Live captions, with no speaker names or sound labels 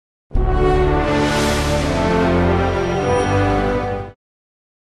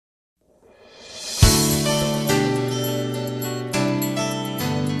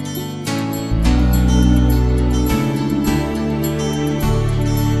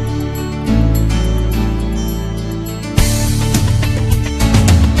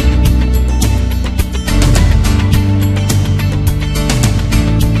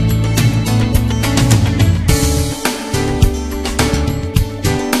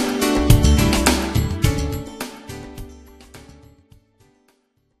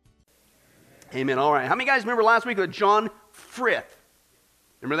Amen. All right. How many guys remember last week with John Frith?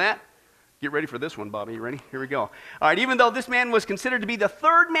 Remember that? Get ready for this one, Bobby. You ready? Here we go. All right. Even though this man was considered to be the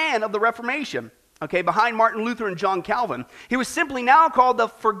third man of the Reformation, okay, behind Martin Luther and John Calvin, he was simply now called the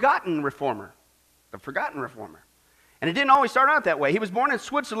Forgotten Reformer. The Forgotten Reformer. And it didn't always start out that way. He was born in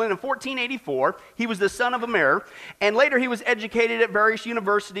Switzerland in 1484. He was the son of a mayor. And later he was educated at various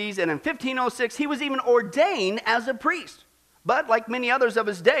universities. And in 1506, he was even ordained as a priest. But like many others of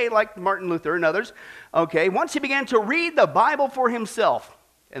his day, like Martin Luther and others, okay, once he began to read the Bible for himself,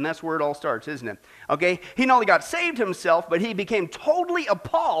 and that's where it all starts, isn't it? Okay, he not only got saved himself, but he became totally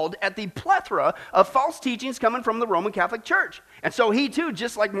appalled at the plethora of false teachings coming from the Roman Catholic Church. And so he too,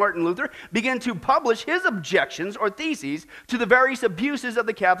 just like Martin Luther, began to publish his objections or theses to the various abuses of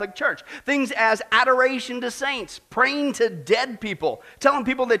the Catholic Church. Things as adoration to saints, praying to dead people, telling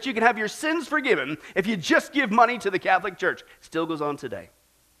people that you can have your sins forgiven if you just give money to the Catholic Church. Still goes on today.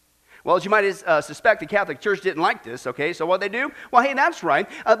 Well, as you might suspect, the Catholic Church didn't like this, okay? So what they do? Well, hey, that's right.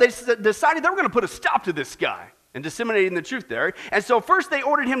 They decided they were going to put a stop to this guy and disseminating the truth there. And so first they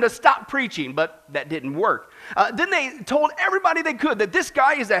ordered him to stop preaching, but that didn't work. Then they told everybody they could that this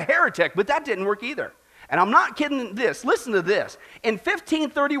guy is a heretic, but that didn't work either. And I'm not kidding this. Listen to this. In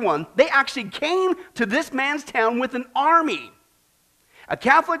 1531, they actually came to this man's town with an army. A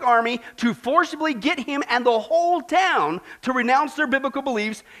Catholic army to forcibly get him and the whole town to renounce their biblical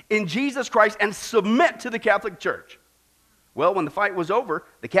beliefs in Jesus Christ and submit to the Catholic Church. Well, when the fight was over,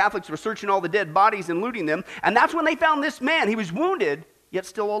 the Catholics were searching all the dead bodies and looting them, and that's when they found this man. He was wounded, yet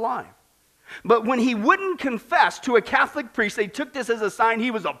still alive. But when he wouldn't confess to a Catholic priest, they took this as a sign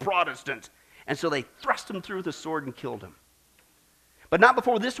he was a Protestant. And so they thrust him through with a sword and killed him. But not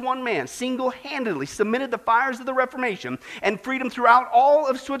before this one man single-handedly submitted the fires of the Reformation and freedom throughout all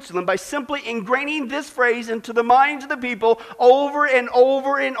of Switzerland by simply ingraining this phrase into the minds of the people over and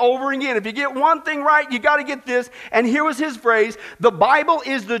over and over again. If you get one thing right, you got to get this. And here was his phrase: the Bible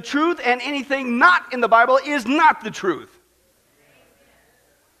is the truth, and anything not in the Bible is not the truth.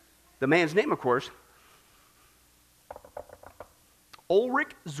 The man's name, of course,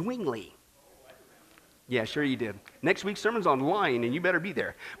 Ulrich Zwingli. Yeah, sure you did. Next week's sermon's on lying, and you better be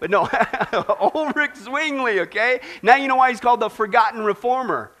there. But no, Ulrich Zwingli, okay? Now you know why he's called the Forgotten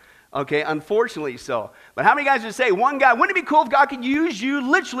Reformer, okay? Unfortunately so. But how many guys would say, one guy, wouldn't it be cool if God could use you,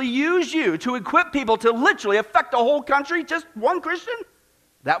 literally use you, to equip people to literally affect the whole country, just one Christian?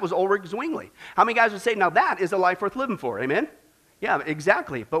 That was Ulrich Zwingli. How many guys would say, now that is a life worth living for, amen? Yeah,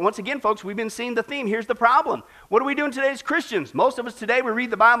 exactly. But once again, folks, we've been seeing the theme. Here's the problem. What are we doing today as Christians? Most of us today, we read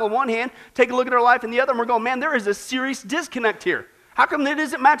the Bible in one hand, take a look at our life in the other, and we're going, man, there is a serious disconnect here. How come it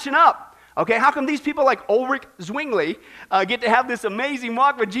isn't matching up? Okay, how come these people like Ulrich Zwingli get to have this amazing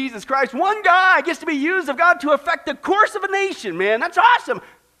walk with Jesus Christ? One guy gets to be used of God to affect the course of a nation, man. That's awesome.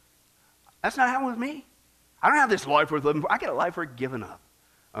 That's not happening with me. I don't have this life worth living for. I got a life worth giving up.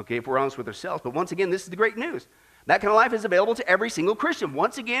 Okay, if we're honest with ourselves. But once again, this is the great news. That kind of life is available to every single Christian.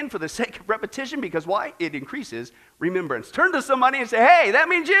 Once again, for the sake of repetition, because why? It increases remembrance. Turn to somebody and say, hey, that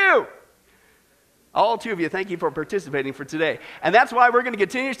means you. All two of you, thank you for participating for today. And that's why we're going to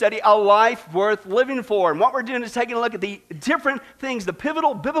continue to study a life worth living for. And what we're doing is taking a look at the different things, the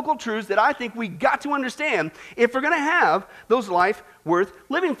pivotal biblical truths that I think we got to understand if we're going to have those life worth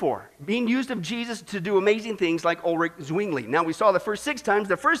living for. Being used of Jesus to do amazing things like Ulrich Zwingli. Now, we saw the first 6 times,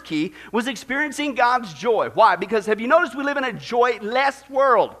 the first key was experiencing God's joy. Why? Because have you noticed we live in a joyless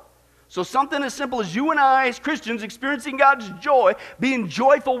world? So something as simple as you and I as Christians experiencing God's joy, being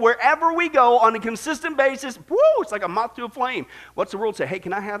joyful wherever we go on a consistent basis, woo, it's like a moth to a flame. What's the world say? Hey,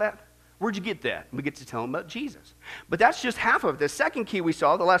 can I have that? Where'd you get that? And we get to tell them about Jesus. But that's just half of it. The second key we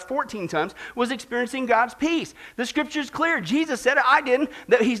saw the last 14 times was experiencing God's peace. The scripture's clear. Jesus said it, I didn't,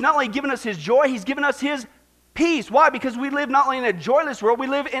 that he's not only given us his joy, he's given us his peace. Why? Because we live not only in a joyless world, we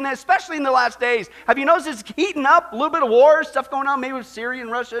live in, especially in the last days. Have you noticed it's heating up? A little bit of war, stuff going on, maybe with Syria and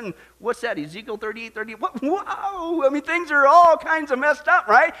Russia, and what's that? Ezekiel 38, 38. What? Whoa! I mean, things are all kinds of messed up,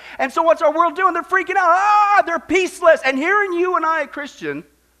 right? And so what's our world doing? They're freaking out. They're peaceless. And here in you and I, a Christian,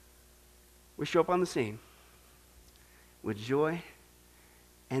 we show up on the scene with joy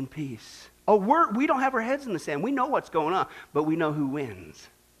and peace. Oh, we don't have our heads in the sand. We know what's going on, but we know who wins.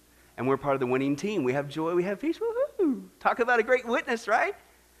 And we're part of the winning team. We have joy, we have peace. Woo-hoo. Talk about a great witness, right?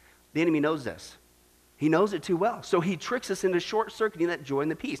 The enemy knows this. He knows it too well. So he tricks us into short-circuiting that joy and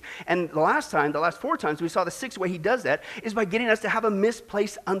the peace. And the last 4 times, we saw the 6th way he does that is by getting us to have a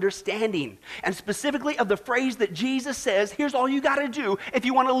misplaced understanding. And specifically of the phrase that Jesus says, here's all you got to do if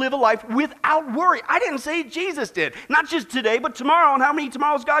you want to live a life without worry. I didn't say Jesus did. Not just today, but tomorrow, and how many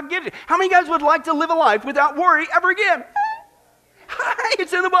tomorrows God gives you. How many guys would like to live a life without worry ever again? Hi,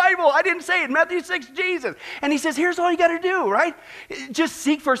 it's in the Bible. I didn't say it. Matthew 6, Jesus. And he says, here's all you got to do, right? Just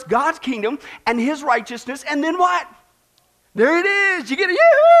seek first God's kingdom and his righteousness, and then what? There it is. You get it.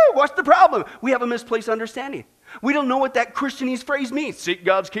 Yoo-hoo! What's the problem? We have a misplaced understanding. We don't know what that Christianese phrase means. Seek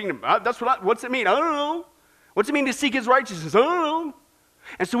God's kingdom. What's it mean? I don't know. What's it mean to seek his righteousness? I don't know.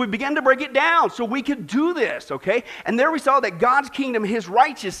 And so we began to break it down so we could do this, okay? And there we saw that God's kingdom, his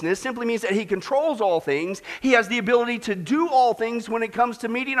righteousness, simply means that he controls all things. He has the ability to do all things when it comes to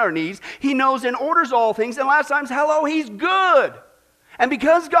meeting our needs. He knows and orders all things. And last time's, hello, he's good. And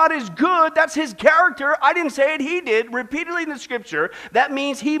because God is good, that's his character. I didn't say it, he did. Repeatedly in the scripture, that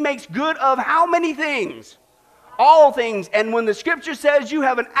means he makes good of how many things? All things. And when the scripture says you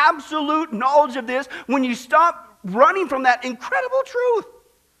have an absolute knowledge of this, when you stop running from that incredible truth,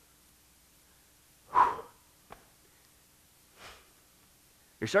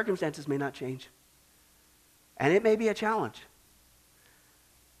 your circumstances may not change. And it may be a challenge.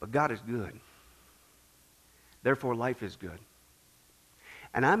 But God is good. Therefore, life is good.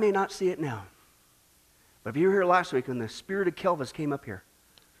 And I may not see it now. But if you were here last week when the spirit of Kelvis came up here,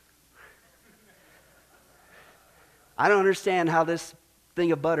 I don't understand how this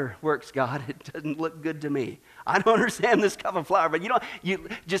thing of butter works, God. It doesn't look good to me. I don't understand this cup of flour, but you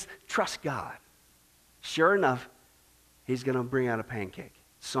just trust God. Sure enough, he's going to bring out a pancake.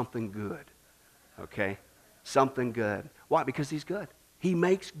 Something good. Okay? Something good. Why? Because he's good. He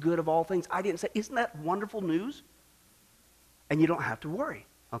makes good of all things. I didn't say, isn't that wonderful news? And you don't have to worry.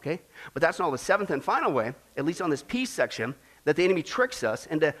 Okay? But that's not the seventh and final way, at least on this peace section, that the enemy tricks us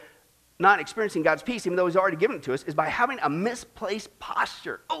into not experiencing God's peace, even though he's already given it to us, is by having a misplaced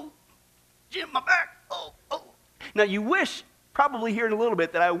posture. Oh, Jim, my back. Oh. Now, you wish, probably here in a little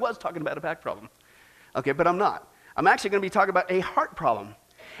bit, that I was talking about a back problem. Okay, but I'm not. I'm actually going to be talking about a heart problem.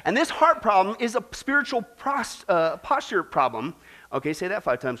 And this heart problem is a spiritual posture problem. Okay, say that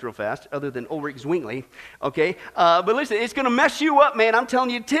 5 times real fast, other than Ulrich Zwingli. Okay, but listen, it's going to mess you up, man. I'm telling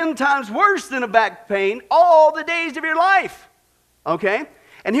you, 10 times worse than a back pain all the days of your life. Okay?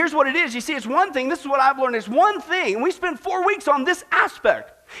 And here's what it is. You see, it's one thing. This is what I've learned. It's one thing. And we spent 4 weeks on this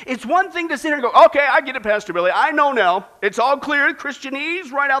aspect. It's one thing to sit here and go, okay, I get it, Pastor Billy. I know now. It's all clear.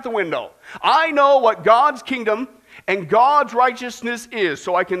 Christianese right out the window. I know what God's kingdom and God's righteousness is,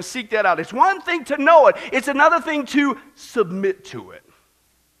 so I can seek that out. It's one thing to know it. It's another thing to submit to it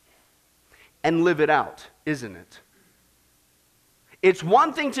and live it out, isn't it? It's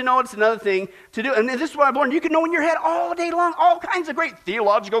one thing to know, it's another thing to do. And this is what I've learned. You can know in your head all day long all kinds of great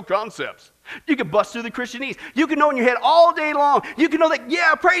theological concepts. You can bust through the Christianese. You can know in your head all day long. You can know that,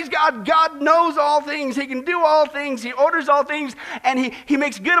 yeah, praise God, God knows all things. He can do all things. He orders all things. And he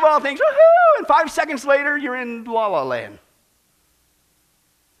makes good of all things. Woohoo! And 5 seconds later, you're in la la land.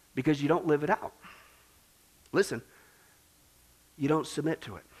 Because you don't live it out. Listen, you don't submit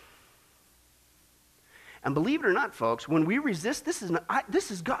to it. And believe it or not, folks, when we resist, this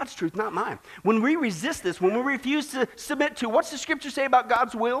is God's truth, not mine. When we resist this, when we refuse to submit to, what's the scripture say about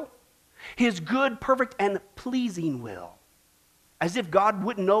God's will? His good, perfect, and pleasing will. As if God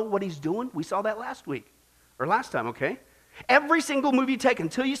wouldn't know what he's doing. We saw that last time, okay? Every single move you take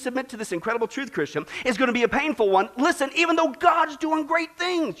until you submit to this incredible truth, Christian, is going to be a painful one. Listen, even though God's doing great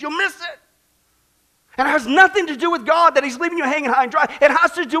things, you'll miss it. And it has nothing to do with God that he's leaving you hanging high and dry. It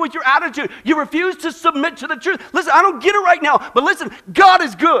has to do with your attitude. You refuse to submit to the truth. Listen, I don't get it right now, but listen, God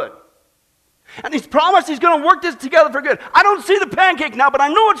is good. And he's promised he's going to work this together for good. I don't see the pancake now, but I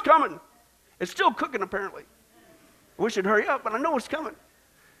know it's coming. It's still cooking, apparently. I wish it'd hurry up, but I know it's coming.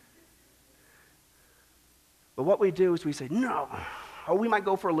 But what we do is we say, no. Oh, we might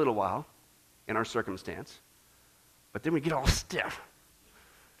go for a little while in our circumstance, but then we get all stiff.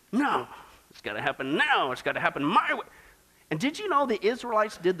 No. It's got to happen now. It's got to happen my way. And did you know the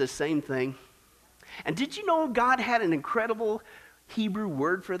Israelites did the same thing? And did you know God had an incredible Hebrew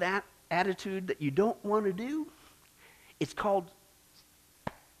word for that attitude that you don't want to do? It's called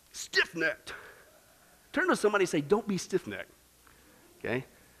stiff-necked. Turn to somebody and say, don't be stiff-necked. Okay?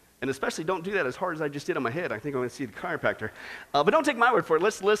 And especially don't do that as hard as I just did on my head. I think I'm going to see the chiropractor. But don't take my word for it.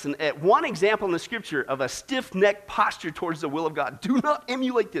 Let's listen at one example in the scripture of a stiff-necked posture towards the will of God. Do not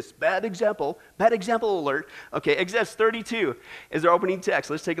emulate this. Bad example alert. Okay, Exodus 32 is our opening text.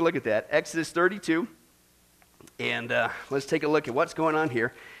 Let's take a look at that. Exodus 32. And let's take a look at what's going on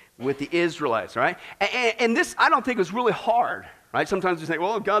here with the Israelites, right? And this, I don't think, was really hard, right? Sometimes we say,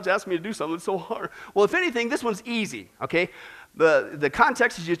 well, God's asked me to do something that's so hard. Well, if anything, this one's easy, okay? The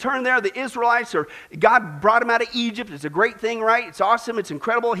context is you turn there, the Israelites God brought them out of Egypt. It's a great thing, right? It's awesome. It's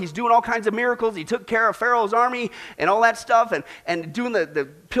incredible. He's doing all kinds of miracles. He took care of Pharaoh's army and all that stuff and doing the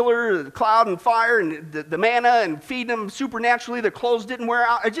pillar, the cloud and fire and the manna and feeding them supernaturally. Their clothes didn't wear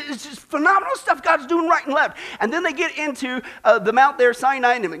out. It's just phenomenal stuff God's doing right and left. And then they get into the mount there,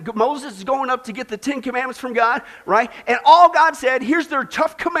 Sinai, and Moses is going up to get the 10 commandments from God, right? And all God said, here's their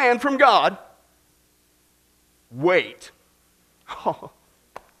tough command from God. Wait. Oh,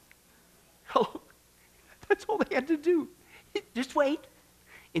 that's all they had to do. Just wait.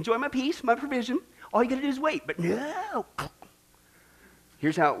 Enjoy my peace, my provision. All you got to do is wait. But no.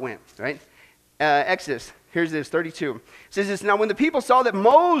 Here's how it went, right? Exodus, here's this, 32. It says this, now when the people saw that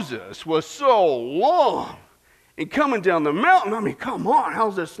Moses was so long and coming down the mountain, I mean, come on,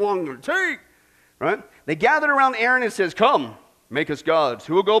 how's this long going to take? Right? They gathered around Aaron and says, come, make us gods.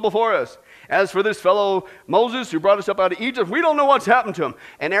 Who will go before us? As for this fellow Moses who brought us up out of Egypt, we don't know what's happened to him.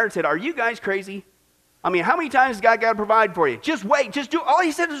 And Aaron said, are you guys crazy? I mean, how many times has God got to provide for you? Just wait. Just do. All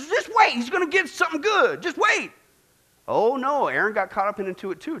he said is just wait. He's going to get something good. Just wait. Oh, no. Aaron got caught up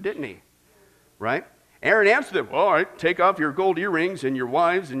into it too, didn't he? Right? Aaron answered them, all right, take off your gold earrings and your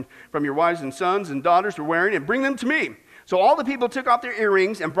wives and from your wives and sons and daughters were wearing and bring them to me. So all the people took off their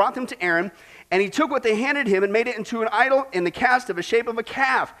earrings and brought them to Aaron, and he took what they handed him and made it into an idol in the cast of a shape of a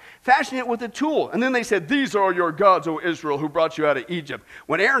calf, fashioning it with a tool. And then they said, these are your gods, O Israel, who brought you out of Egypt.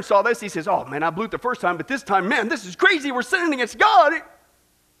 When Aaron saw this, he says, oh, man, I blew it the first time, but this time, man, this is crazy. We're sinning against God.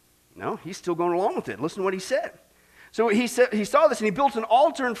 No, he's still going along with it. Listen to what he said. So he saw this, and he built an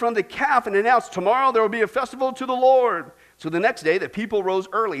altar in front of the calf and announced, tomorrow there will be a festival to the Lord. So the next day, the people rose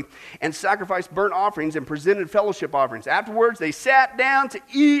early and sacrificed burnt offerings and presented fellowship offerings. Afterwards, they sat down to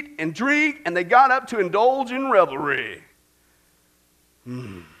eat and drink, and they got up to indulge in revelry.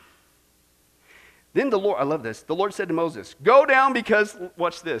 Then the Lord, I love this. The Lord said to Moses, go down because,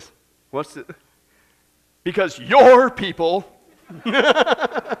 watch this. Because your people, isn't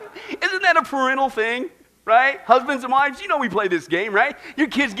that a parental thing? Right? Husbands and wives, you know we play this game, right? Your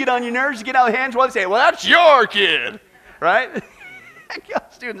kids get on your nerves, you get out of hands while they say, well, that's your kid, right?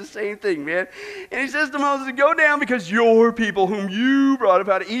 God's doing the same thing, man. And he says to Moses, go down because your people whom you brought up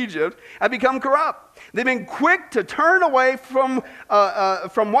out of Egypt have become corrupt. They've been quick to turn away from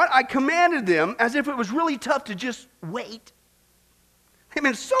what I commanded them as if it was really tough to just wait. They've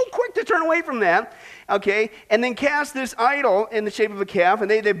been so quick to turn away from that, okay, and then cast this idol in the shape of a calf,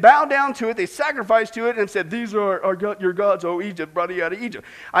 and they bow down to it, they sacrificed to it, and said, these are your gods, O Egypt, brought you out of Egypt.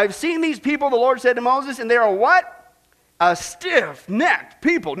 I've seen these people, the Lord said to Moses, and they are what? A stiff-necked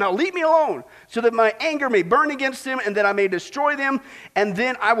people. Now leave me alone, so that my anger may burn against them, and that I may destroy them, and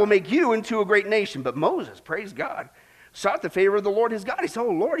then I will make you into a great nation. But Moses, praise God, sought the favor of the Lord his God. He said,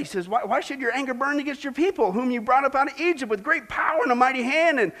 oh Lord, he says, why should your anger burn against your people, whom you brought up out of Egypt with great power and a mighty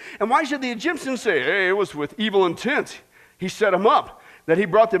hand? And why should the Egyptians say, hey, it was with evil intent he set them up, that he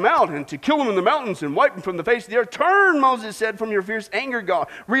brought them out and to kill them in the mountains and wipe them from the face of the earth? Turn, Moses said, from your fierce anger, God.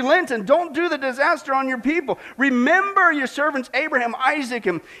 Relent and don't do the disaster on your people. Remember your servants Abraham, Isaac,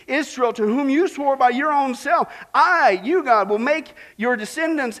 and Israel, to whom you swore by your own self. You, God, will make your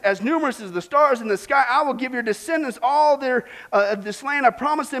descendants as numerous as the stars in the sky. I will give your descendants all this land. I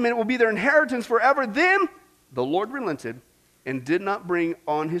promised them, and it will be their inheritance forever. Then the Lord relented and did not bring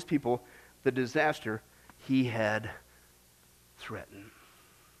on his people the disaster he had threatened.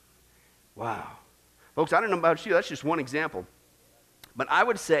 Wow. Folks, I don't know about you, that's just one example. But I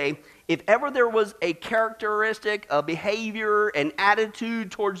would say, if ever there was a characteristic, a behavior, an attitude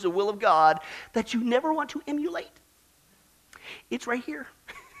towards the will of God that you never want to emulate, it's right here.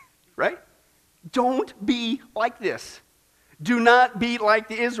 Right? Don't be like this. Do not be like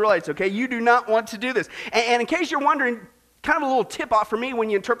the Israelites, okay? You do not want to do this. And in case you're wondering, kind of a little tip-off for me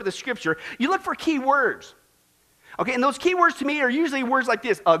when you interpret the Scripture, you look for key words. Okay, and those key words to me are usually words like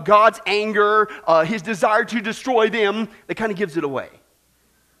this, God's anger, his desire to destroy them. That kind of gives it away.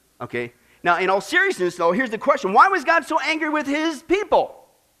 Okay, now in all seriousness though, here's the question. Why was God so angry with his people?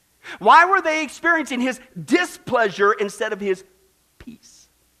 Why were they experiencing his displeasure instead of his peace?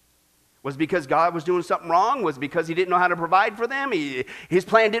 Was it because God was doing something wrong? Was it because he didn't know how to provide for them? His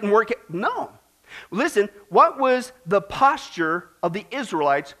plan didn't work? No. Listen, what was the posture of the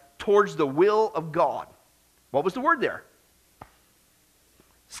Israelites towards the will of God? What was the word there?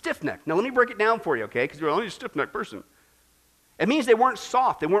 Stiff-necked. Now let me break it down for you, okay? Because you're only a stiff-necked person. It means they weren't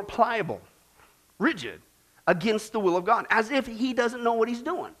soft, they weren't pliable, rigid, against the will of God, as if he doesn't know what he's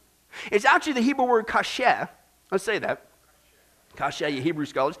doing. It's actually the Hebrew word kasheh. Let's say that. Kasheh, you Hebrew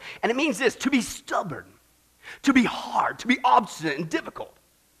scholars. And it means this, to be stubborn, to be hard, to be obstinate and difficult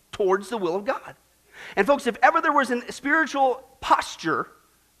towards the will of God. And folks, if ever there was a spiritual posture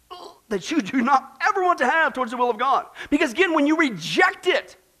that you do not ever want to have towards the will of God, because again, when you reject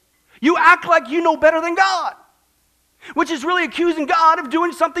it, you act like you know better than God, which is really accusing God of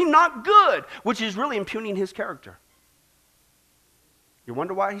doing something not good, which is really impugning his character. You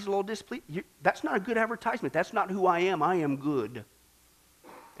wonder why he's a little displeased? That's not a good advertisement. That's not who I am. I am good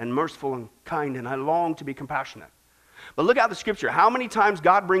and merciful and kind, and I long to be compassionate. But look at the scripture. How many times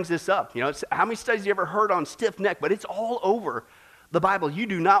God brings this up? You know, how many studies you ever heard on stiff neck? But it's all over the Bible. You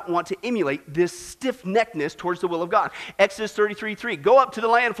do not want to emulate this stiff-neckedness towards the will of God. Exodus 33:3. Go up to the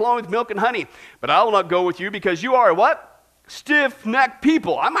land flowing with milk and honey, but I will not go with you because you are a what? Stiff-necked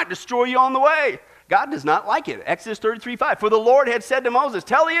people. I might destroy you on the way. God does not like it. Exodus 33:5. For the Lord had said to Moses,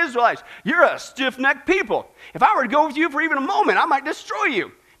 tell the Israelites, you're a stiff-necked people. If I were to go with you for even a moment, I might destroy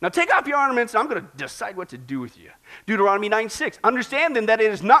you. Now take off your ornaments, and I'm going to decide what to do with you. Deuteronomy 9:6. Understand then that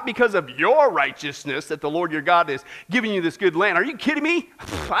it is not because of your righteousness that the Lord your God is giving you this good land. Are you kidding me?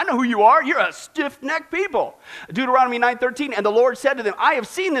 I know who you are. You're a stiff-necked people. Deuteronomy 9:13. And the Lord said to them, I have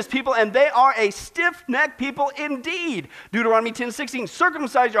seen this people, and they are a stiff-necked people indeed. Deuteronomy 10:16.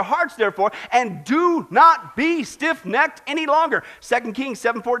 Circumcise your hearts, therefore, and do not be stiff-necked any longer. 2 Kings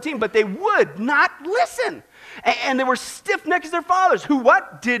 7:14. But they would not listen. And they were stiff-necked as their fathers, who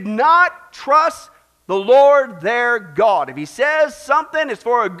what? Did not trust the Lord their God. If he says something, it's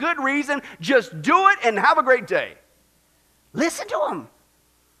for a good reason. Just do it and have a great day. Listen to him.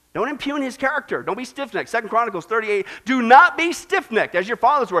 Don't impugn his character. Don't be stiff-necked. 2 Chronicles 38. Do not be stiff-necked as your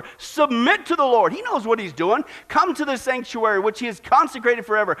fathers were. Submit to the Lord. He knows what he's doing. Come to the sanctuary which he has consecrated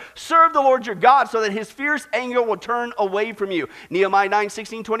forever. Serve the Lord your God so that his fierce anger will turn away from you. Nehemiah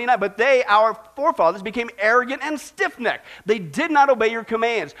 9:16-29. But they, our forefathers, became arrogant and stiff-necked. They did not obey your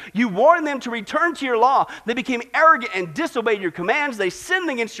commands. You warned them to return to your law. They became arrogant and disobeyed your commands. They sinned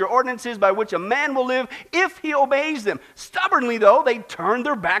against your ordinances by which a man will live if he obeys them. Stubbornly, though, they turned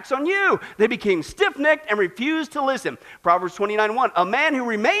their backs on you. They became stiff-necked and refused to listen. Proverbs 29:1. A man who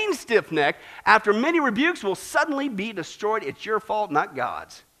remains stiff-necked after many rebukes will suddenly be destroyed. It's your fault, not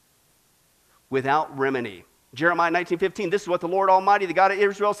God's. Without remedy. Jeremiah 19:15. This is what the Lord Almighty, the God of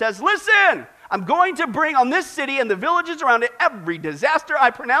Israel, says. Listen, I'm going to bring on this city and the villages around it every disaster I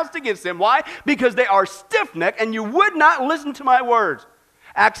pronounced against them. Why? Because they are stiff-necked and you would not listen to my words.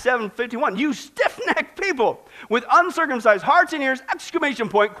 Acts 7:51, you stiff-necked people with uncircumcised hearts and ears, exclamation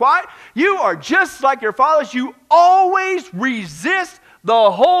point, quiet. You are just like your fathers. You always resist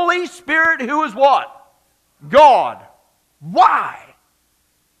the Holy Spirit who is what? God. Why?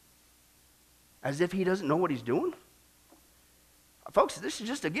 As if he doesn't know what he's doing? Folks, this is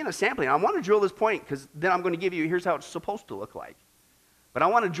just, again, a sampling. I want to drill this point because then I'm going to give you, here's how it's supposed to look like. But I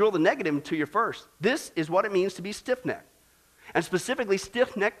want to drill the negative to you first. This is what it means to be stiff-necked. And specifically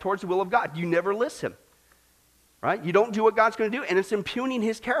stiff-necked towards the will of God. You never listen, right? You don't do what God's going to do, and it's impugning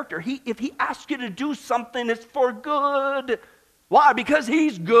his character. If he asks you to do something, it's for good. Why? Because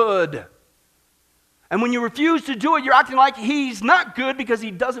he's good. And when you refuse to do it, you're acting like he's not good because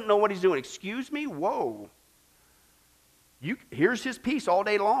he doesn't know what he's doing. Excuse me? Whoa. Here's his peace all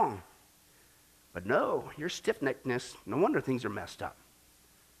day long. But no, your stiff-neckedness, no wonder things are messed up.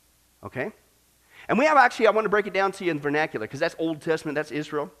 Okay? And we have actually, I want to break it down to you in vernacular because that's Old Testament, that's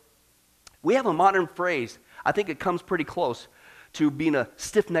Israel. We have a modern phrase. I think it comes pretty close to being a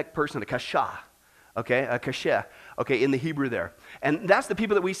stiff-necked person, a kashah, okay, a kasheh, okay, in the Hebrew there. And that's the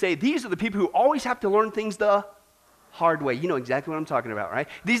people that we say, these are the people who always have to learn things the hard way. You know exactly what I'm talking about, right?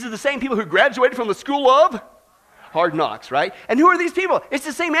 These are the same people who graduated from the school of hard knocks, right? And who are these people? It's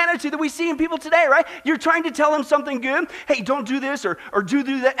the same attitude that we see in people today, right? You're trying to tell them something good. Hey, don't do this or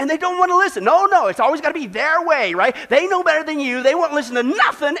do that. And they don't want to listen. No, it's always got to be their way, right? They know better than you. They won't listen to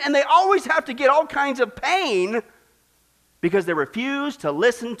nothing. And they always have to get all kinds of pain because they refuse to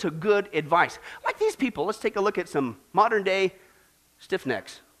listen to good advice. Like these people, let's take a look at some modern day stiff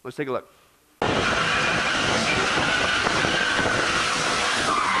necks. Let's take a look.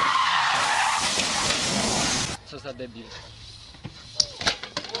 Co za debil.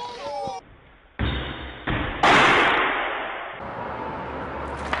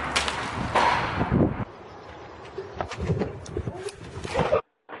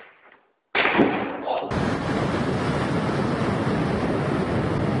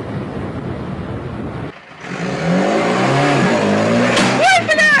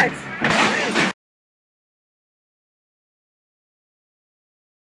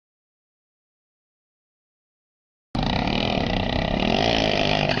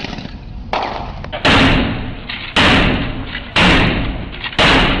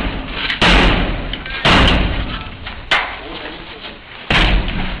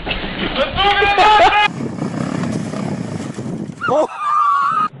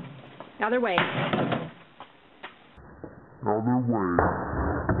 other way.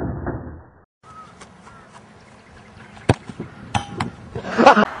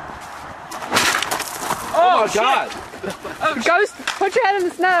 Oh my God! Go put your head in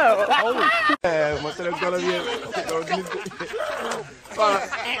the snow.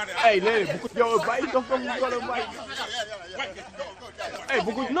 Hey, lady, yo, bite, don't come, you gonna bite. Hey,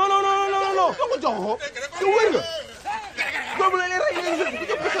 no, no, no, no, no, no, no. Come on, Joe. You win. Come on, you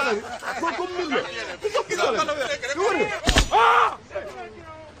win. Ah!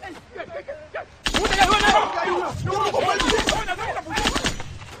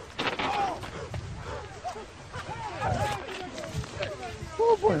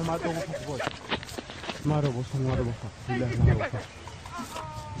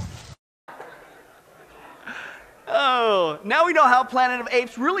 Oh, now we know how Planet of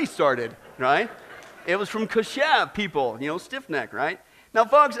Apes really started, right? It was from Khrushchev people, stiff-neck, right? Now,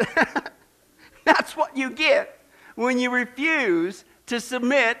 folks, that's what you get when you refuse to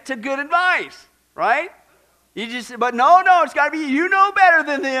submit to good advice, right? But no, it's got to be, you know better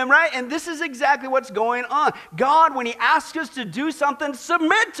than them, right? And this is exactly what's going on. God, when he asks us to do something,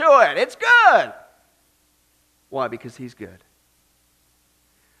 submit to it. It's good. Why? Because he's good.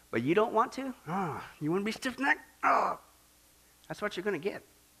 But you don't want to? Oh, you want to be stiff-necked? Oh, that's what you're going to get.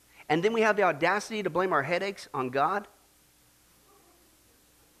 And then we have the audacity to blame our headaches on God.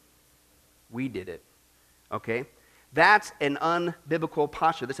 We did it, okay? That's an unbiblical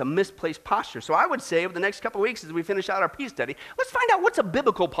posture. That's a misplaced posture. So I would say over the next couple of weeks as we finish out our peace study, let's find out what's a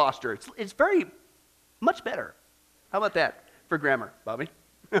biblical posture. It's very much better. How about that for grammar, Bobby?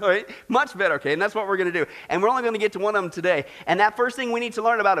 All right? Much better, okay? And that's what we're going to do. And we're only going to get to one of them today. And that first thing we need to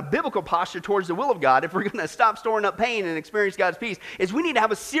learn about a biblical posture towards the will of God, if we're going to stop storing up pain and experience God's peace, is we need to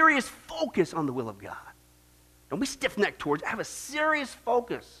have a serious focus on the will of God. Don't be stiff-necked towards it. Have a serious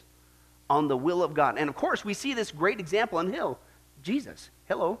focus on the will of God. And of course, we see this great example in Jesus.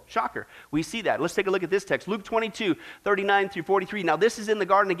 Hello, shocker. We see that. Let's take a look at this text. Luke 22, 39 through 43. Now, this is in the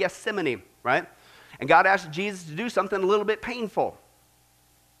Garden of Gethsemane, right? And God asked Jesus to do something a little bit painful.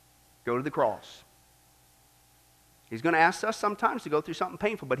 Go to the cross. He's going to ask us sometimes to go through something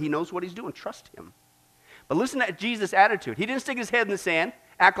painful, but he knows what he's doing. Trust him. But listen to Jesus' attitude. He didn't stick his head in the sand,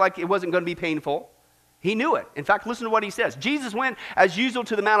 act like it wasn't going to be painful. He knew it. In fact, listen to what he says. Jesus went, as usual,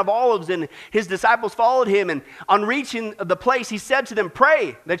 to the Mount of Olives, and his disciples followed him. And on reaching the place, he said to them,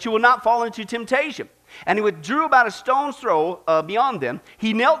 "Pray that you will not fall into temptation." And he withdrew about a stone's throw beyond them.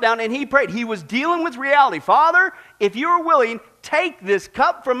 He knelt down and he prayed. He was dealing with reality. "Father, if you are willing, take this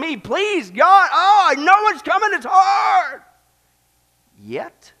cup from me. Please, God. Oh, I know it's coming. It's hard.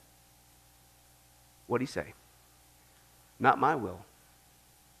 Yet," what'd he say? "Not my will,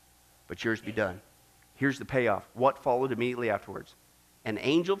 but yours be done." Here's the payoff. What followed immediately afterwards? An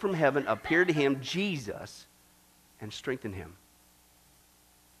angel from heaven appeared to him, Jesus, and strengthened him.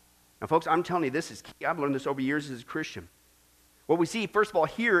 Now, folks, I'm telling you, this is key. I've learned this over years as a Christian. What we see, first of all,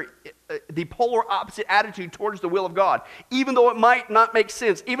 here, the polar opposite attitude towards the will of God. Even though it might not make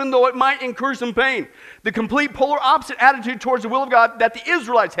sense, even though it might incur some pain, the complete polar opposite attitude towards the will of God that the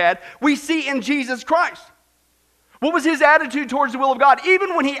Israelites had, we see in Jesus Christ. What was his attitude towards the will of God?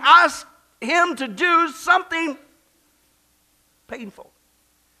 Even when he asked him to do something painful.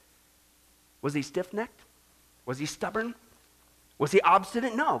 Was he stiff-necked? Was he stubborn? Was he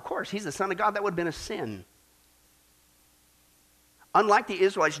obstinate? No, of course. He's the Son of God. That would have been a sin. Unlike the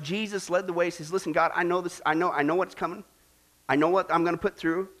Israelites, Jesus led the way. He says, "Listen, God, I know this. I know what's coming. I know what I'm going to put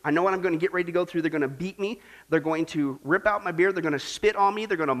through. I know what I'm going to get ready to go through. They're going to beat me. They're going to rip out my beard. They're going to spit on me.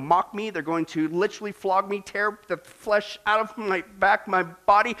 They're going to mock me. They're going to literally flog me, tear the flesh out of my back, my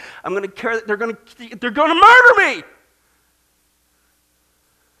body. I'm going to carry. They're going to murder me.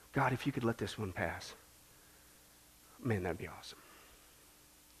 God, if you could let this one pass, man, that'd be awesome.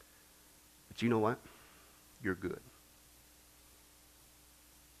 But you know what? You're good.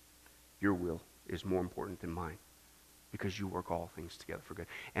 Your will is more important than mine, because you work all things together for good."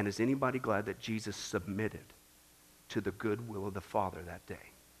 And is anybody glad that Jesus submitted to the good will of the Father that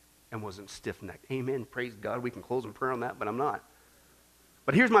day and wasn't stiff-necked? Amen. Praise God. We can close in prayer on that, but I'm not.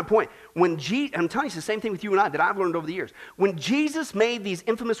 But here's my point. I'm telling you, it's the same thing with you and I that I've learned over the years. When Jesus made these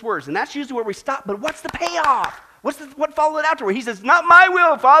infamous words, and that's usually where we stop, but what's the payoff? What followed afterward? He says, "Not my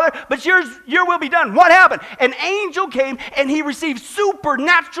will, Father, but your will be done." What happened? An angel came and he received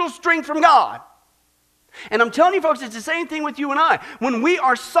supernatural strength from God. And I'm telling you, folks, it's the same thing with you and I. When we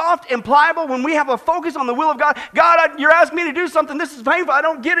are soft and pliable, when we have a focus on the will of God, God, you're asking me to do something. This is painful. I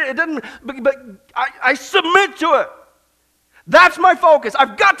don't get it. It doesn't. But I submit to it. That's my focus.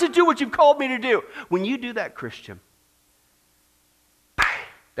 I've got to do what you've called me to do. When you do that, Christian,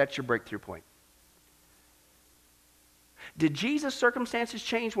 That's your breakthrough point. Did Jesus' circumstances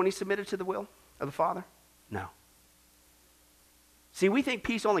change when he submitted to the will of the Father? No. See, we think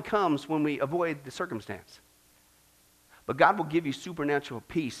peace only comes when we avoid the circumstance. But God will give you supernatural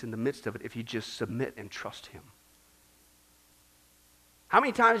peace in the midst of it if you just submit and trust him. How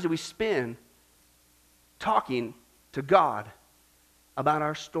many times do we spend talking to God about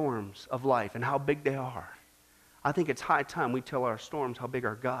our storms of life and how big they are? I think it's high time we tell our storms how big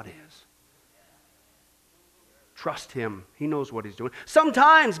our God is. Trust him. He knows what he's doing.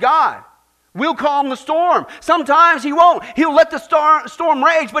 Sometimes God will calm the storm. Sometimes he won't. He'll let the storm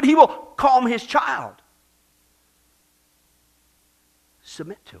rage, but he will calm his child.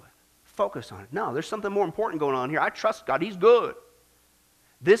 Submit to it. Focus on it. No, there's something more important going on here. I trust God. He's good.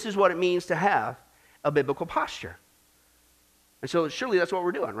 This is what it means to have a biblical posture. And so surely that's what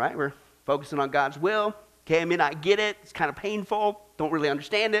we're doing, right? We're focusing on God's will. Okay, I may not get it. It's kind of painful. Don't really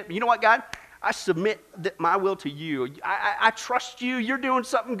understand it. But you know what, God? I submit my will to you. I trust you. You're doing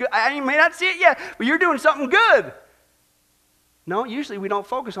something good. I may not see it yet, but you're doing something good. No, usually we don't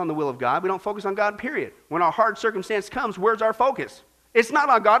focus on the will of God. We don't focus on God, period. When our hard circumstance comes, where's our focus? It's not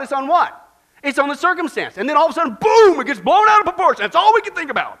on God. It's on what? It's on the circumstance. And then all of a sudden, boom, it gets blown out of proportion. That's all we can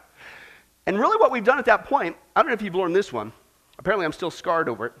think about. And really what we've done at that point, I don't know if you've learned this one. Apparently I'm still scarred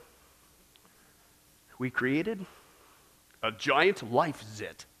over it. We created a giant life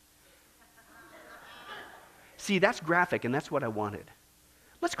zit. See, that's graphic, and that's what I wanted.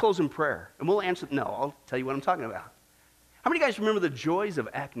 Let's close in prayer, and we'll answer. No, I'll tell you what I'm talking about. How many guys remember the joys of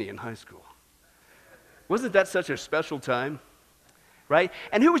acne in high school? Wasn't that such a special time? Right?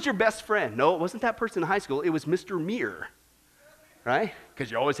 And who was your best friend? No, it wasn't that person in high school. It was Mr. Mir. Right? Because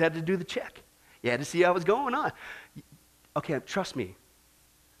you always had to do the check. You had to see how it was going on. Okay, trust me.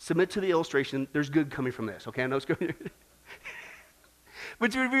 Submit to the illustration. There's good coming from this. Okay, I know it's good.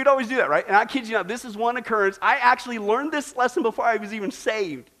 But we'd always do that, right? And I kid you not, this is one occurrence. I actually learned this lesson before I was even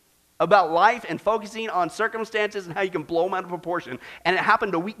saved about life and focusing on circumstances and how you can blow them out of proportion. And it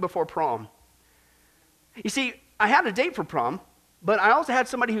happened a week before prom. You see, I had a date for prom, but I also had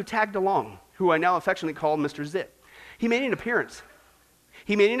somebody who tagged along, who I now affectionately call Mr. Zit. He made an appearance.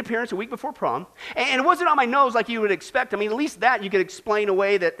 He made an appearance a week before prom, and it wasn't on my nose like you would expect. I mean, at least that you could explain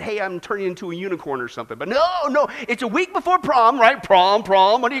away that, hey, I'm turning into a unicorn or something. But no, it's a week before prom, right? Prom.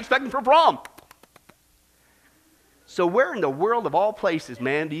 What are you expecting for prom? So where in the world of all places,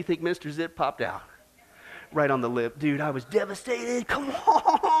 man, do you think Mr. Zit popped out? Right on the lip. Dude, I was devastated. Come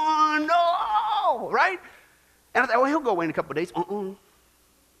on, no, right? And I thought, well, he'll go away in a couple of days.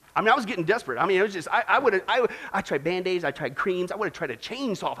 I mean, I was getting desperate. I mean, it was just, I tried Band-Aids, I tried creams, I would have tried a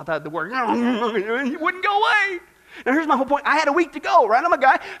chainsaw if I thought it would work. It wouldn't go away. Now, here's my whole point. I had a week to go, right? I'm a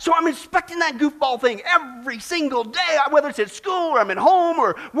guy, so I'm inspecting that goofball thing every single day, whether it's at school or I'm at home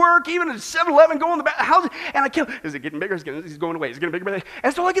or work, even at 7-Eleven, go in the house, and I keep, is it getting bigger? Is it going away? Is it getting bigger? And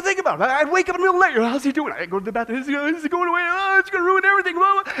that's all I can think about. I'd wake up in the middle of the night, how's he doing? I go to the bathroom, is it going away? Oh, it's going to ruin everything.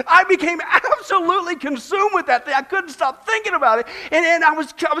 I became absolutely consumed with that thing. I couldn't stop thinking about it, and I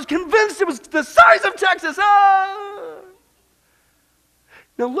was convinced it was the size of Texas. Now,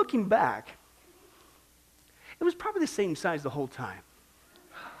 looking back, it was probably the same size the whole time.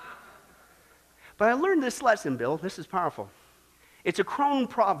 But I learned this lesson, Bill. This is powerful. It's a crone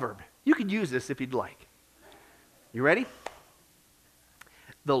proverb. You could use this if you'd like. You ready?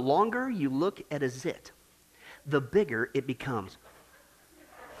 The longer you look at a zit, the bigger it becomes.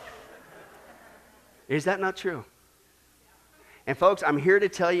 Is that not true? And folks, I'm here to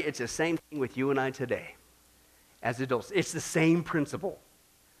tell you it's the same thing with you and I today as adults. It's the same principle.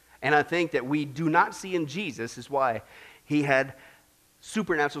 And I think that we do not see in Jesus is why he had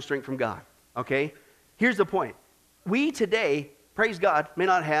supernatural strength from God, okay? Here's the point. We today, praise God, may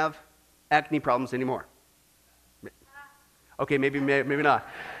not have acne problems anymore. Okay, maybe not.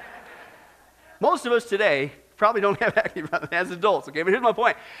 Most of us today probably don't have acne problems as adults, okay? But here's my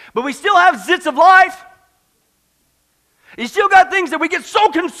point. But we still have zits of life. You still got things that we get so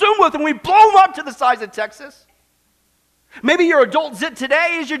consumed with and we blow them up to the size of Texas. Maybe your adult zit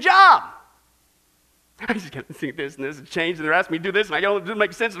today is your job. I just got to think this and this and change, and they're asking me to do this, and I go, it doesn't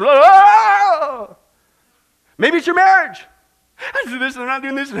make sense. Maybe it's your marriage. I do this, and they're not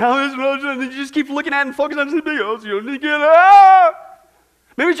doing this, and how this, and you just keep looking at it and focus on this big house. You need to get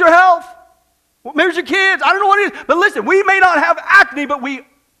Maybe it's your health. Maybe it's your kids. I don't know what it is. But listen, we may not have acne, but we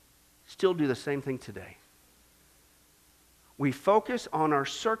still do the same thing today. We focus on our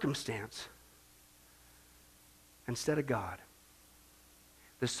circumstance instead of God.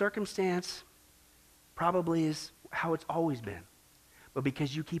 The circumstance probably is how it's always been. But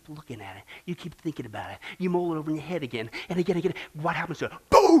because you keep looking at it, you keep thinking about it, you mull it over in your head again and again, what happens to it?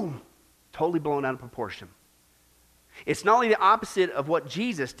 Boom! Totally blown out of proportion. It's not only the opposite of what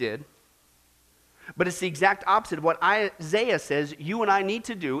Jesus did, but it's the exact opposite of what Isaiah says you and I need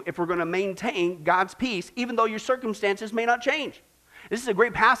to do if we're going to maintain God's peace, even though your circumstances may not change. This is a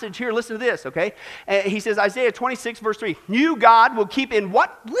great passage here. Listen to this, okay? He says, Isaiah 26, verse 3, you, God, will keep in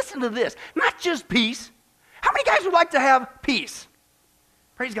what? Listen to this. Not just peace. How many guys would like to have peace?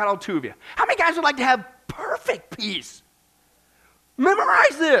 Praise God, all two of you. How many guys would like to have perfect peace?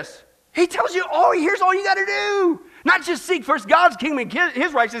 Memorize this. He tells you, here's all you got to do. Not just seek first God's kingdom and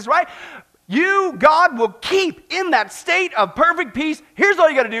his righteousness, right? You, God, will keep in that state of perfect peace. Here's all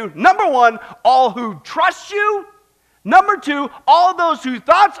you got to do. Number one, all who trust you. Number two, all those whose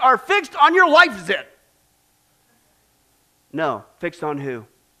thoughts are fixed on your life is it. No, fixed on who?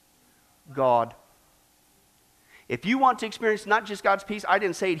 God. If you want to experience not just God's peace, I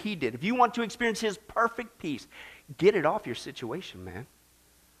didn't say it, he did. If you want to experience his perfect peace, get it off your situation, man.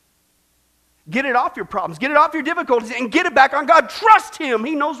 Get it off your problems. Get it off your difficulties and get it back on God. Trust him.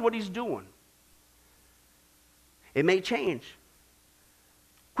 He knows what he's doing. It may change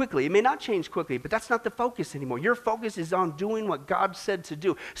quickly. It may not change quickly, but that's not the focus anymore. Your focus is on doing what God said to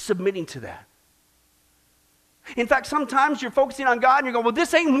do, submitting to that. In fact, sometimes you're focusing on God and you're going, well,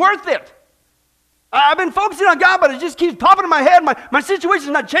 this ain't worth it. I've been focusing on God, but it just keeps popping in my head. My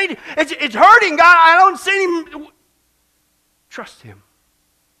situation's not changing. It's hurting, God. I don't see him. Trust him.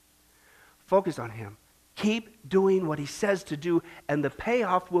 Focus on him. Keep doing what he says to do, and the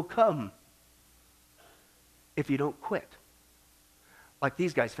payoff will come if you don't quit. Like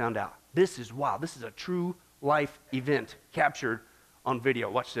these guys found out. This is wow. This is a true life event captured on video.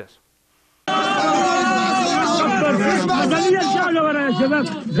 Watch this.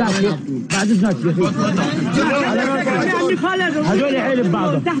 هذول حلب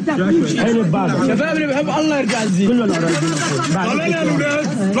بعضهم حلب بعضهم شباب اللي بحب الله يرجع الزين كلهم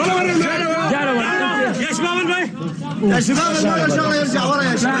يا شباب البي يا شباب البي شغله يرجع ورا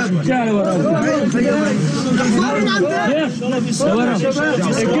يا شباب تعالوا ورا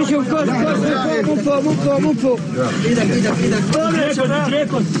كشف مو فوق ايدك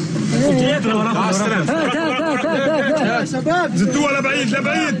يا شباب زدتوها لبعيد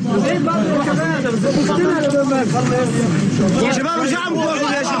يا شباب رجعوا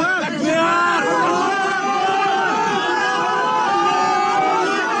فوق يا شباب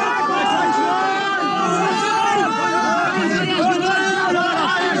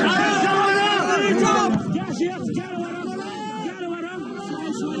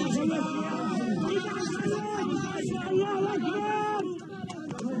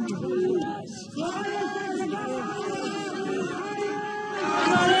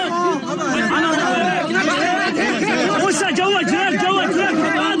موسى جوا تراك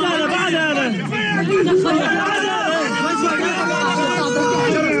بعد هذا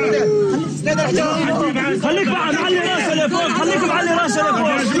خليك بعد علي راسه لفوق خليك معلي راسه لفوق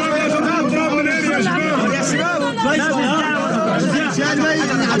يا شباب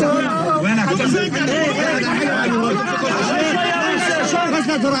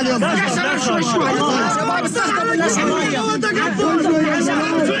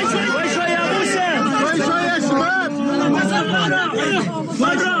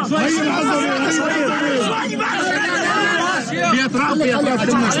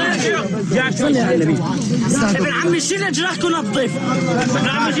ابن عمي شيل اجراحكم نظيف ابن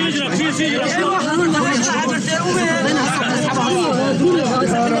عمي شيل اجراحك شيل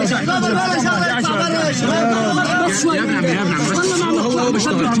هو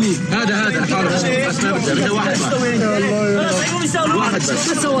بيشتغل هذا واحد بس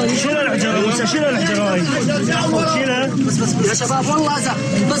شيل الحجراء شيل الحجراء شيلها بس يا شباب والله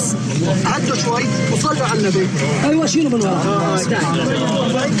بس عدوا شوي وصلوا على النبي ايوه شيلوا من ورا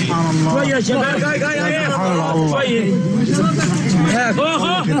شوي يا شباب شوي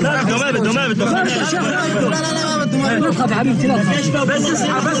ما بده لا نرخب حبيبتي لا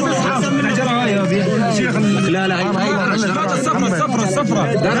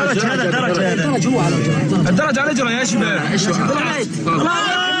الصفرة الدرج على اجره يا شباب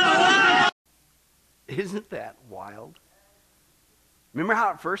Isn't that wild? Remember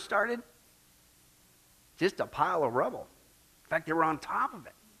how it first started? Just a pile of rubble. In fact, they were on top of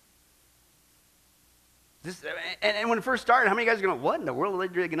it. And when it first started, how many guys are going, what in the world are they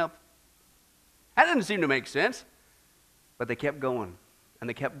digging up? That didn't seem to make sense. But they kept going, and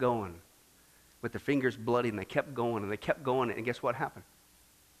they kept going with their fingers bloody, and they kept going, and they kept going, and guess what happened?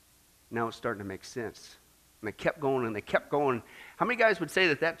 Now it's starting to make sense. And they kept going and they kept going. How many guys would say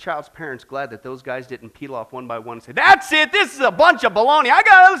that that child's parents glad that those guys didn't peel off one by one and say, that's it, this is a bunch of baloney. I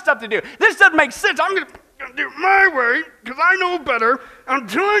got other stuff to do. This doesn't make sense. I'm going to do it my way because I know better. I'm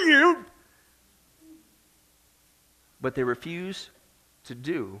telling you. But they refused to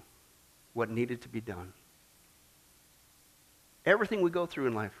do what needed to be done. Everything we go through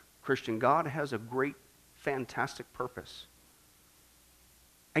in life, Christian, God has a great, fantastic purpose.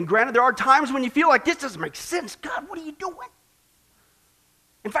 And granted, there are times when you feel like this doesn't make sense. God, what are you doing?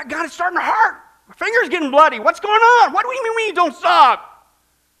 In fact, God, it's starting to hurt. My finger's getting bloody. What's going on? What do you mean you don't stop?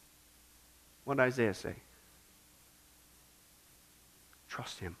 What did Isaiah say?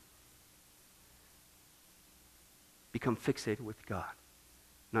 Trust him. Become fixated with God,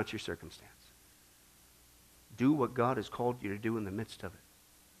 not your circumstance. Do what God has called you to do in the midst of it,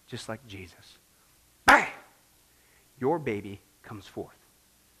 just like Jesus. Bang! Your baby comes forth.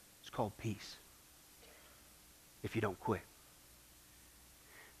 It's called peace. If you don't quit.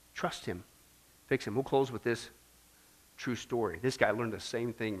 Trust him. Fix him. We'll close with this true story. This guy learned the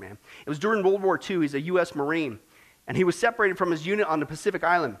same thing, man. It was during World War II. He's a U.S. Marine. And he was separated from his unit on the Pacific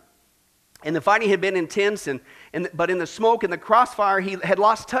Island. And the fighting had been intense, but in the smoke and the crossfire, he had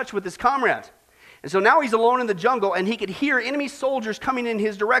lost touch with his comrades. And so now he's alone in the jungle, and he could hear enemy soldiers coming in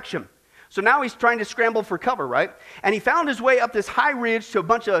his direction. So now he's trying to scramble for cover, right? And he found his way up this high ridge to a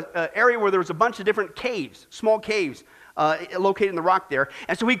bunch of area where there was a bunch of different caves, small caves, located in the rock there.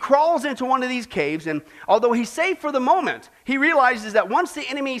 And so he crawls into one of these caves, and although he's safe for the moment, he realizes that once the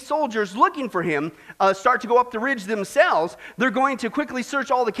enemy soldiers looking for him start to go up the ridge themselves, they're going to quickly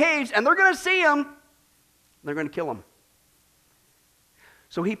search all the caves, and they're going to see him. They're going to kill him.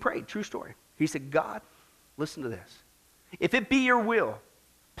 So he prayed, true story. He said, God, listen to this. If it be your will,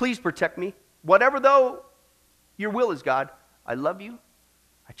 please protect me. Whatever though your will is, God, I love you.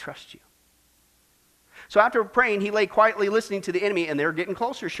 I trust you. So after praying, he lay quietly listening to the enemy, and they were getting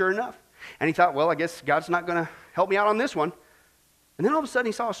closer, sure enough. And he thought, well, I guess God's not going to help me out on this one. And then all of a sudden,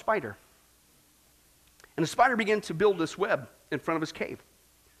 he saw a spider. And the spider began to build this web in front of his cave.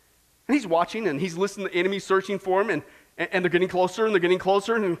 And he's watching, and he's listening to the enemy searching for him, and they're getting closer, and they're getting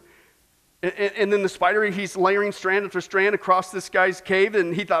closer, and then the spider, he's layering strand after strand across this guy's cave,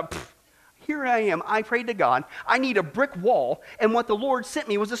 and he thought, here I am. I prayed to God. I need a brick wall, and what the Lord sent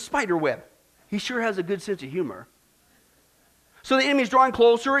me was a spider web. He sure has a good sense of humor. So the enemy's drawing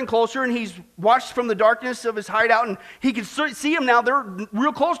closer and closer, and he's watched from the darkness of his hideout, and he can see him now. They're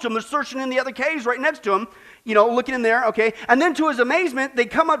real close to him. They're searching in the other caves right next to him, looking in there, okay? And then to his amazement, they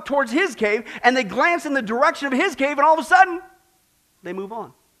come up towards his cave, and they glance in the direction of his cave, and all of a sudden, they move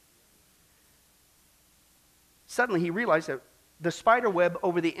on. Suddenly, he realized that the spider web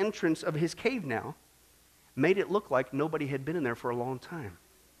over the entrance of his cave now made it look like nobody had been in there for a long time.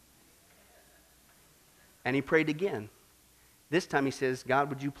 And he prayed again. This time he says, God,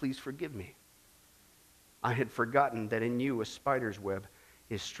 would you please forgive me? I had forgotten that in you a spider's web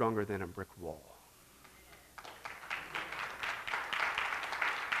is stronger than a brick wall.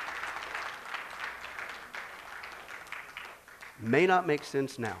 May not make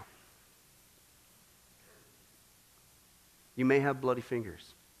sense now. You may have bloody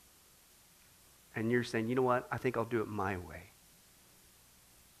fingers. And you're saying, you know what? I think I'll do it my way.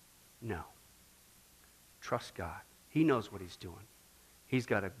 No. Trust God. He knows what he's doing. He's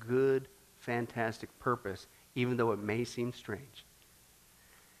got a good, fantastic purpose, even though it may seem strange.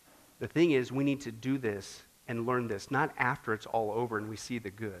 The thing is, we need to do this and learn this, not after it's all over and we see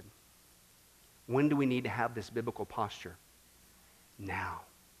the good. When do we need to have this biblical posture? Now.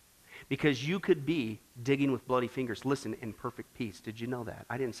 Because you could be digging with bloody fingers, listen, in perfect peace. Did you know that?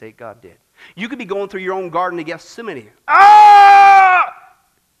 I didn't say it, God did. You could be going through your own garden of Gethsemane.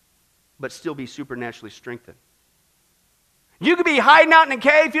 But still be supernaturally strengthened. You could be hiding out in a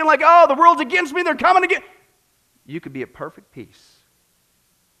cave feeling like, oh, the world's against me, they're coming again. You could be at perfect peace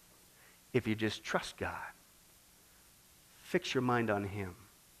if you just trust God. Fix your mind on him.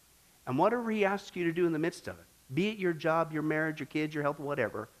 And whatever he asks you to do in the midst of it, be it your job, your marriage, your kids, your health,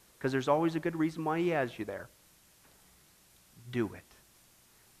 whatever, because there's always a good reason why he has you there. Do it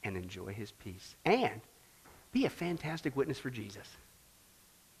and enjoy his peace. And be a fantastic witness for Jesus.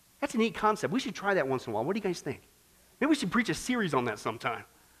 That's a neat concept. We should try that once in a while. What do you guys think? Maybe we should preach a series on that sometime.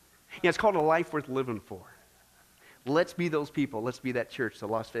 Yeah, it's called A Life Worth Living For. Let's be those people. Let's be that church to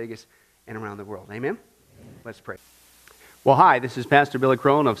Las Vegas and around the world. Amen? Let's pray. Well, hi, this is Pastor Billy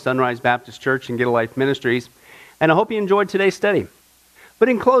Crone of Sunrise Baptist Church and Get a Life Ministries, and I hope you enjoyed today's study. But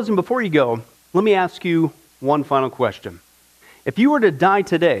in closing, before you go, let me ask you one final question. If you were to die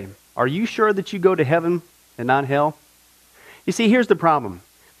today, are you sure that you go to heaven and not hell? You see, here's the problem.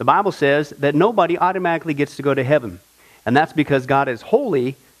 The Bible says that nobody automatically gets to go to heaven. And that's because God is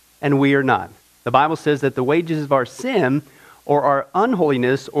holy and we are not. The Bible says that the wages of our sin or our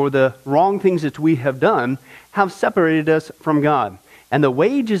unholiness or the wrong things that we have done have separated us from God. And the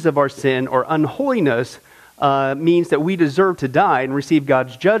wages of our sin or unholiness means that we deserve to die and receive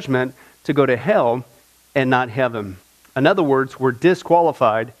God's judgment to go to hell and not heaven. In other words, we're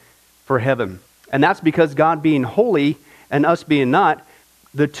disqualified for heaven. And that's because God being holy and us being not,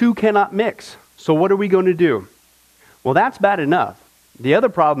 the two cannot mix. So what are we going to do? Well, that's bad enough. The other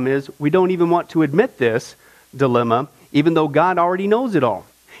problem is we don't even want to admit this dilemma, even though God already knows it all.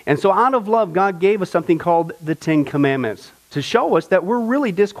 And so out of love, God gave us something called the Ten Commandments to show us that we're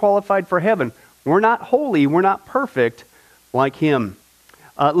really disqualified for heaven. We're not holy. We're not perfect like Him.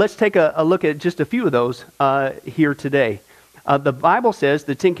 Let's take a look at just a few of those here today. The Bible says,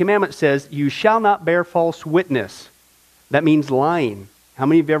 the Ten Commandments says, you shall not bear false witness. That means lying. How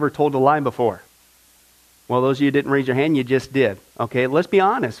many of you ever told a lie before? Well, those of you who didn't raise your hand, you just did. Okay, let's be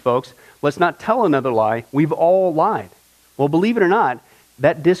honest, folks. Let's not tell another lie. We've all lied. Well, believe it or not,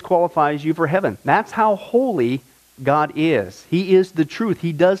 that disqualifies you for heaven. That's how holy God is. He is the truth.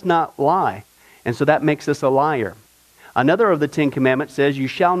 He does not lie. And so that makes us a liar. Another of the Ten Commandments says, you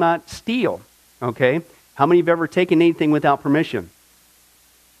shall not steal. Okay? How many have ever taken anything without permission?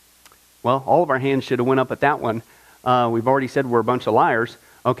 Well, all of our hands should have went up at that one. We've already said we're a bunch of liars.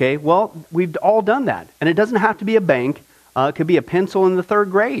 Okay, well, we've all done that. And it doesn't have to be a bank. It could be a pencil in the 3rd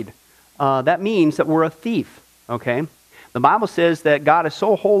grade. That means that we're a thief. Okay? The Bible says that God is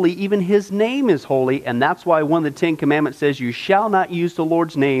so holy, even His name is holy. And that's why one of the Ten Commandments says, you shall not use the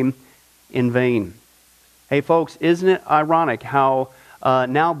Lord's name in vain. Hey, folks, isn't it ironic how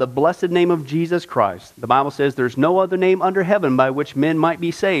now the blessed name of Jesus Christ, the Bible says there's no other name under heaven by which men might be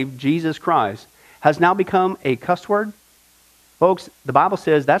saved, Jesus Christ, has now become a cuss word? Folks, the Bible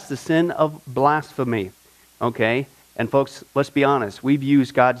says that's the sin of blasphemy. Okay? And folks, let's be honest. We've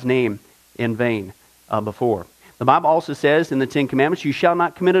used God's name in vain before. The Bible also says in the Ten Commandments, you shall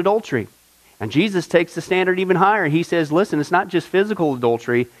not commit adultery. And Jesus takes the standard even higher. He says, listen, it's not just physical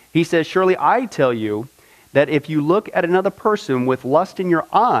adultery. He says, surely I tell you that if you look at another person with lust in your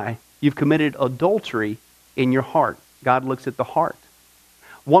eye, you've committed adultery in your heart. God looks at the heart.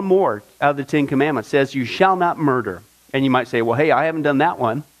 One more out of the Ten Commandments says, you shall not murder. And you might say, well, hey, I haven't done that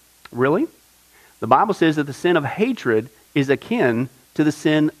one. Really? The Bible says that the sin of hatred is akin to the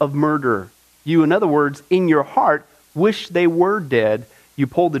sin of murder. You, in other words, in your heart, wish they were dead. You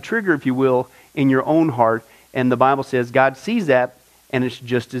pulled the trigger, if you will, in your own heart. And the Bible says God sees that, and it's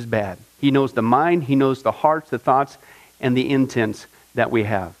just as bad. He knows the mind, He knows the hearts, the thoughts, and the intents that we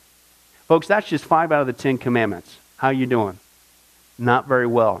have. Folks, that's just 5 out of the 10 commandments. How you doing? Not very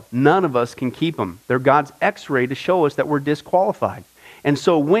well. None of us can keep them. They're God's x-ray to show us that we're disqualified. And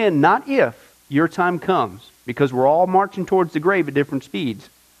so when, not if, your time comes, because we're all marching towards the grave at different speeds,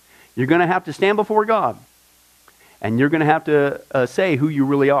 you're going to have to stand before God. And you're going to have to say who you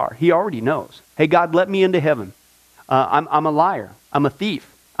really are. He already knows. Hey, God, let me into heaven. I'm a liar. I'm a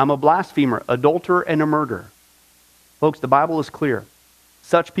thief. I'm a blasphemer, adulterer, and a murderer. Folks, the Bible is clear.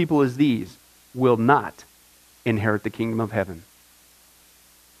 Such people as these will not inherit the kingdom of heaven.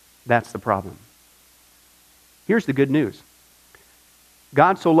 That's the problem. Here's the good news.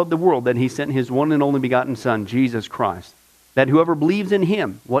 God so loved the world that He sent His one and only begotten Son, Jesus Christ, that whoever believes in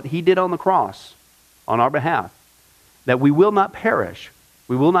Him, what He did on the cross on our behalf, that we will not perish,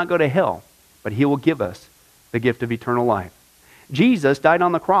 we will not go to hell, but He will give us the gift of eternal life. Jesus died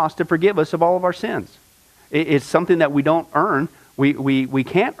on the cross to forgive us of all of our sins. It's something that we don't earn. We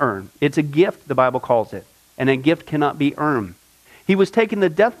can't earn. It's a gift, the Bible calls it, and a gift cannot be earned. He was taking the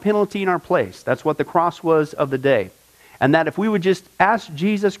death penalty in our place. That's what the cross was of the day. And that if we would just ask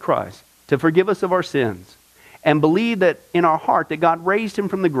Jesus Christ to forgive us of our sins and believe that in our heart that God raised Him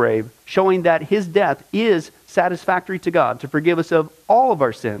from the grave, showing that His death is satisfactory to God to forgive us of all of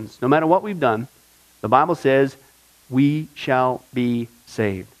our sins, no matter what we've done, the Bible says we shall be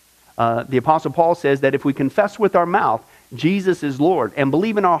saved. The Apostle Paul says that if we confess with our mouth Jesus is Lord and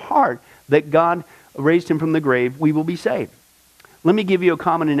believe in our heart that God raised Him from the grave, we will be saved. Let me give you a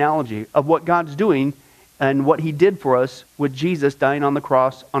common analogy of what God's doing and what He did for us with Jesus dying on the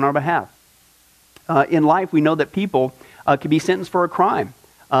cross on our behalf. In life, we know that people can be sentenced for a crime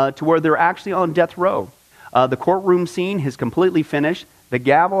to where they're actually on death row. The courtroom scene has completely finished. The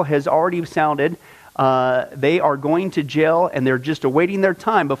gavel has already sounded. They are going to jail, and they're just awaiting their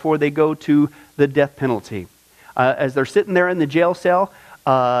time before they go to the death penalty. As they're sitting there in the jail cell,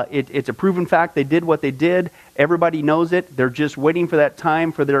 it's a proven fact they did what they did. Everybody knows it. They're just waiting for that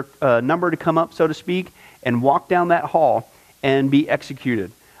time for their number to come up, so to speak, and walk down that hall and be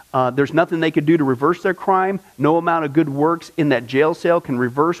executed. There's nothing they could do to reverse their crime. No amount of good works in that jail cell can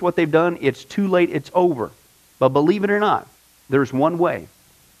reverse what they've done. It's too late. It's over. But believe it or not, there's one way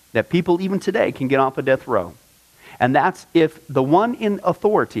that people even today can get off a death row. And that's if the one in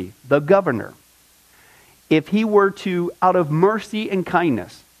authority, the governor, if he were to, out of mercy and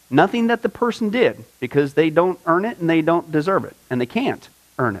kindness, nothing that the person did, because they don't earn it and they don't deserve it, and they can't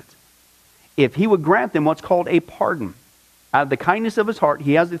earn it. If he would grant them what's called a pardon, out of the kindness of his heart,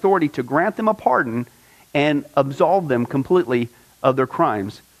 he has the authority to grant them a pardon and absolve them completely of their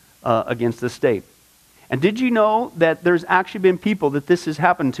crimes against the state. And did you know that there's actually been people that this has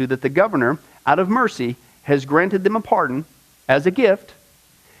happened to, that the governor, out of mercy, has granted them a pardon as a gift,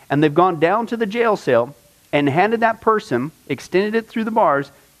 and they've gone down to the jail cell and handed that person, extended it through the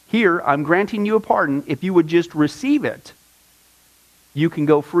bars, here, I'm granting you a pardon. If you would just receive it, you can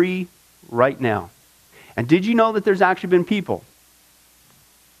go free right now. And did you know that there's actually been people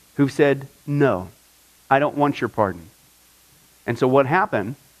who've said, no, I don't want your pardon. And so what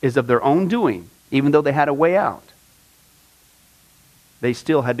happened is, of their own doing, even though they had a way out, they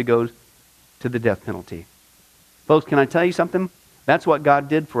still had to go to the death penalty. Folks, can I tell you something? That's what God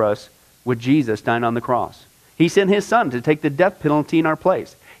did for us with Jesus dying on the cross. He sent his son to take the death penalty in our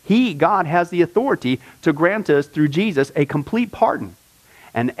place. God has the authority to grant us through Jesus a complete pardon.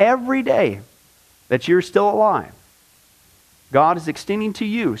 And every day that you're still alive, God is extending to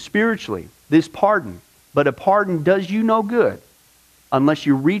you spiritually this pardon. But a pardon does you no good unless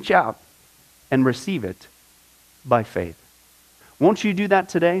you reach out and receive it by faith. Won't you do that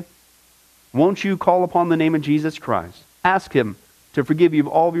today? Won't you call upon the name of Jesus Christ? Ask him to forgive you of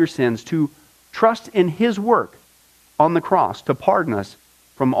all of your sins, to trust in his work on the cross to pardon us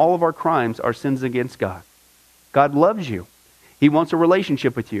from all of our crimes, our sins against God. God loves you. He wants a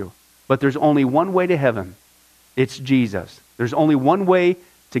relationship with you. But there's only one way to heaven. It's Jesus. There's only one way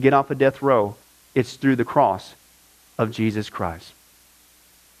to get off a death row. It's through the cross of Jesus Christ.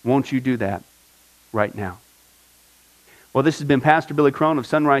 Won't you do that right now? Well, this has been Pastor Billy Crone of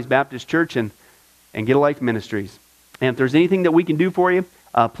Sunrise Baptist Church and Get a Life Ministries. And if there's anything that we can do for you,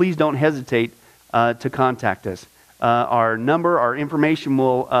 please don't hesitate to contact us. Our number, our information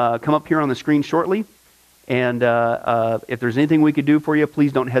will come up here on the screen shortly. And if there's anything we could do for you,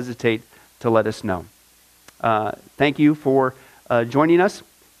 please don't hesitate to let us know. Thank you for joining us.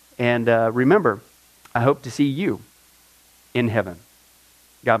 And remember, I hope to see you in heaven.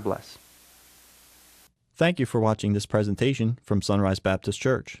 God bless. Thank you for watching this presentation from Sunrise Baptist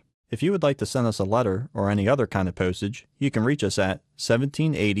Church. If you would like to send us a letter or any other kind of postage, you can reach us at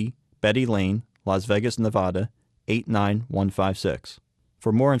 1780 Betty Lane, Las Vegas, Nevada, 89156.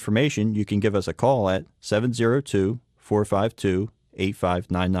 For more information, you can give us a call at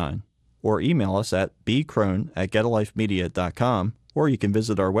 702-452-8599 or email us at bcrone@getalifemedia.com, or you can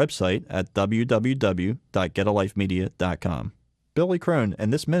visit our website at www.getalifemedia.com. Billy Crone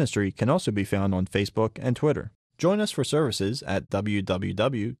and this ministry can also be found on Facebook and Twitter. Join us for services at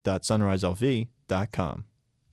www.sunriselv.com.